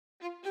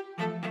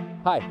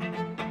Hi,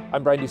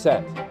 I'm Brian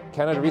Doucet,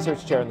 Canada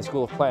Research Chair in the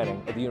School of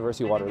Planning at the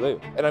University of Waterloo.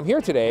 And I'm here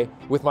today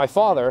with my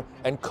father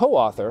and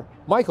co-author,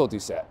 Michael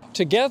Doucet.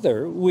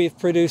 Together, we've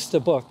produced a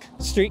book,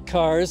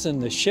 Streetcars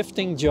and the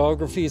Shifting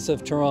Geographies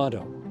of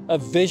Toronto, a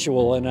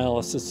visual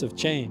analysis of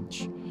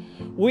change.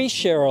 We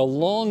share a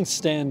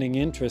long-standing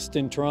interest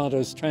in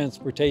Toronto's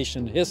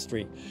transportation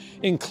history,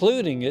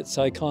 including its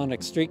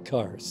iconic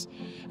streetcars.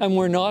 And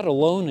we're not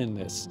alone in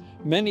this.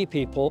 Many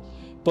people,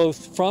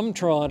 both from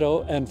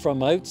Toronto and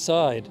from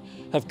outside,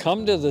 have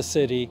come to the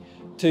city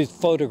to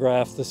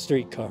photograph the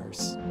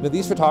streetcars. Now,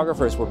 these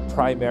photographers were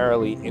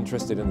primarily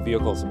interested in the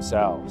vehicles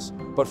themselves.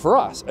 But for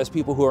us, as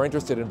people who are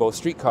interested in both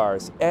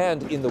streetcars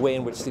and in the way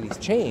in which cities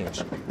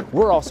change,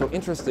 we're also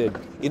interested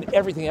in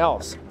everything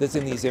else that's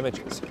in these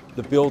images.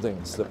 The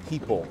buildings, the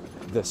people,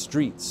 the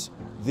streets,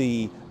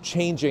 the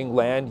changing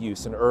land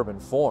use and urban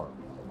form.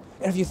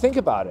 And if you think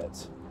about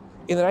it,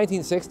 in the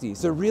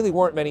 1960s, there really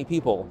weren't many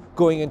people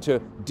going into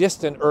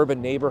distant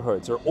urban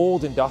neighborhoods or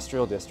old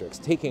industrial districts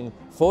taking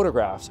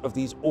photographs of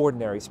these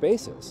ordinary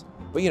spaces.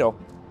 But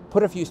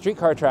put a few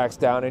streetcar tracks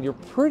down and you're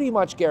pretty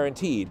much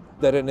guaranteed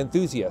that an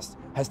enthusiast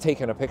has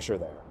taken a picture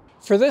there.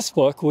 For this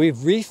book, we've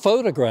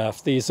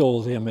rephotographed these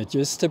old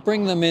images to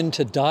bring them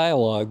into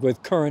dialogue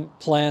with current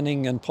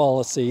planning and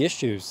policy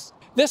issues.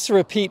 This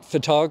repeat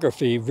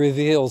photography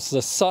reveals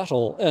the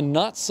subtle and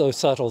not so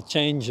subtle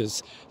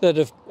changes that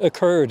have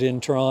occurred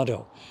in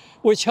Toronto,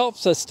 which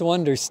helps us to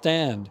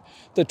understand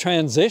the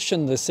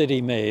transition the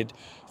city made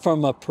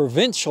from a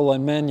provincial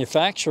and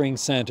manufacturing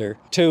center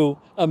to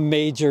a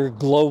major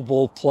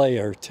global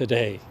player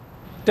today.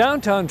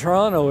 Downtown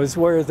Toronto is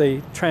where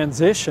the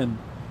transition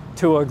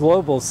to a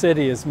global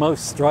city is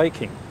most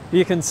striking.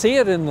 You can see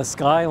it in the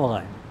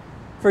skyline.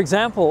 For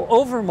example,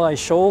 over my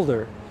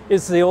shoulder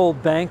is the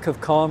old Bank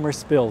of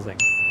Commerce building.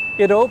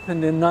 It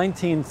opened in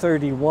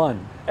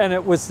 1931, and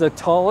it was the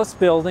tallest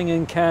building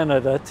in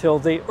Canada till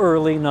the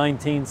early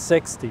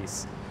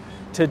 1960s.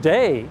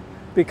 Today,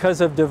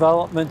 because of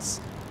developments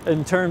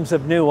in terms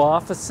of new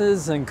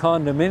offices and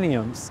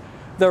condominiums,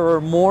 there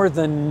are more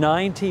than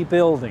 90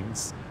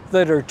 buildings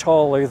that are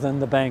taller than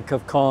the Bank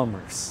of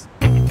Commerce.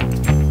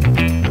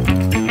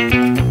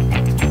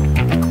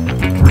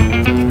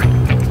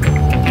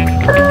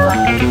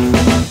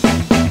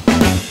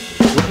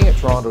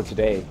 Toronto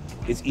today,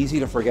 it's easy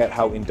to forget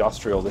how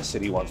industrial this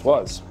city once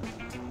was.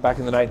 Back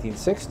in the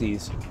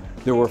 1960s,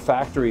 there were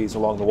factories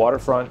along the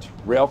waterfront,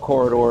 rail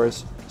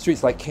corridors,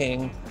 streets like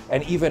King,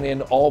 and even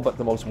in all but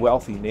the most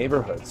wealthy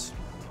neighborhoods.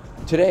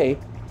 Today,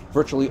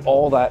 virtually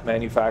all that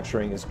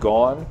manufacturing is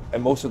gone,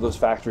 and most of those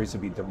factories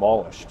have been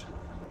demolished.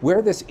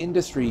 Where this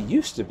industry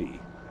used to be,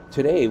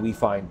 today we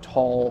find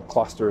tall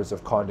clusters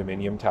of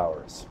condominium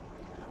towers.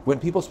 When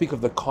people speak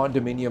of the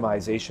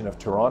condominiumization of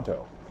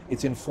Toronto,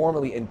 it's in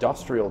formerly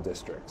industrial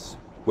districts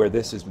where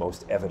this is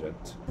most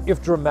evident.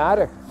 If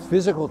dramatic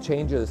physical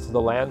changes to the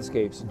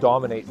landscapes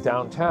dominate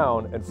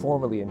downtown and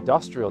formerly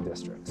industrial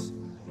districts,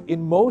 in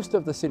most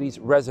of the city's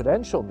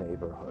residential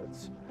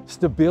neighborhoods,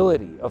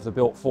 stability of the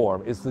built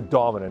form is the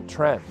dominant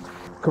trend.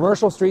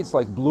 Commercial streets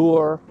like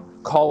Bloor,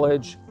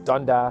 College,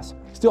 Dundas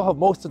still have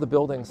most of the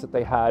buildings that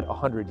they had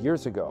 100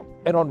 years ago.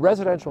 And on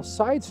residential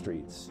side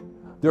streets,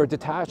 there are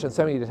detached and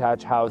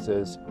semi-detached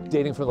houses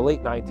dating from the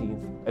late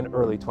 19th and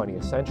early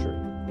 20th century.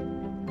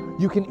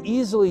 You can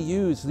easily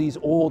use these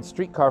old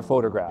streetcar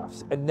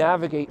photographs and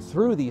navigate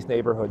through these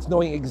neighborhoods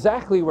knowing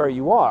exactly where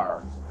you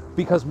are,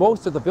 because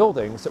most of the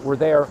buildings that were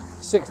there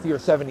 60 or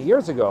 70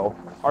 years ago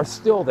are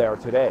still there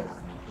today.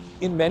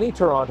 In many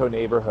Toronto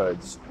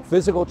neighborhoods,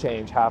 physical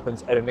change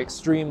happens at an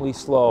extremely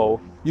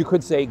slow, you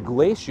could say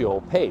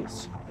glacial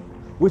pace,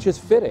 which is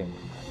fitting,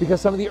 because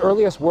some of the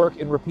earliest work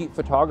in repeat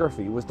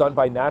photography was done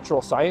by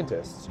natural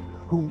scientists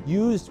who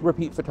used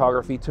repeat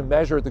photography to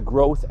measure the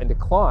growth and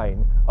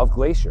decline of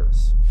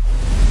glaciers.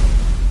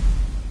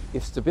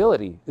 If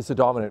stability is the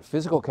dominant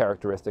physical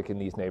characteristic in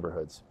these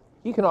neighborhoods,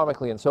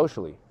 economically and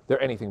socially,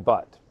 they're anything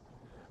but.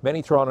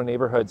 Many Toronto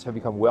neighborhoods have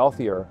become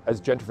wealthier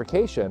as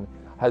gentrification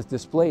has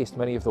displaced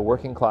many of the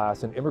working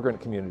class and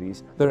immigrant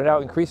communities that are now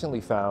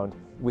increasingly found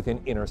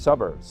within inner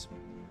suburbs.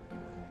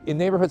 In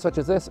neighborhoods such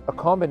as this, a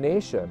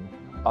combination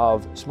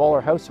of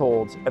smaller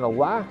households and a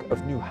lack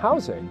of new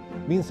housing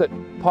means that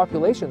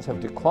populations have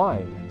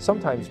declined,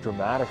 sometimes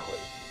dramatically.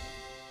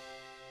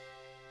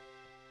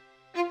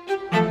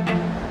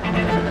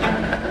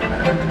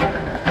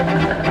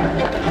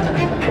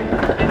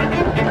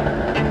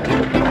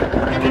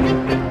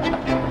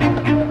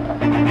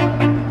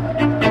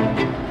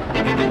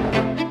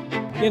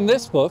 In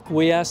this book,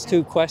 we ask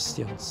two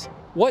questions.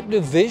 What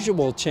do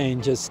visual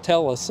changes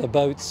tell us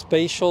about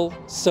spatial,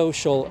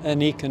 social,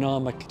 and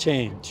economic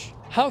change?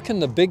 How can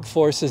the big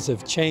forces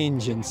of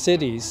change in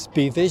cities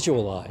be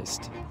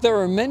visualized? There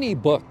are many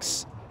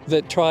books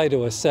that try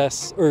to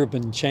assess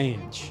urban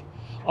change.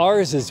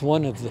 Ours is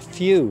one of the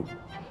few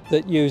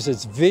that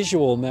uses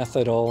visual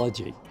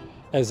methodology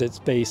as its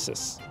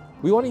basis.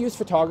 We want to use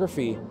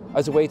photography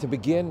as a way to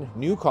begin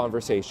new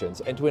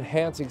conversations and to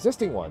enhance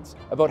existing ones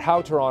about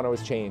how Toronto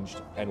has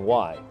changed and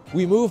why.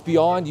 We move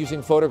beyond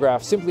using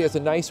photographs simply as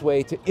a nice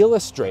way to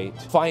illustrate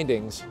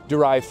findings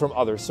derived from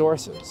other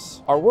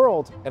sources. Our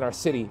world and our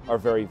city are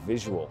very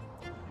visual.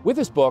 With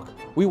this book,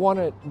 we want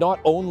to not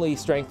only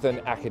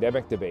strengthen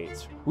academic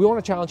debates, we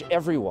want to challenge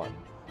everyone,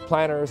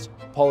 planners,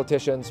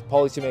 politicians,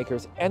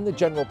 policymakers, and the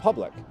general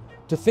public,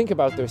 to think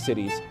about their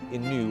cities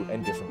in new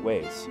and different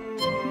ways.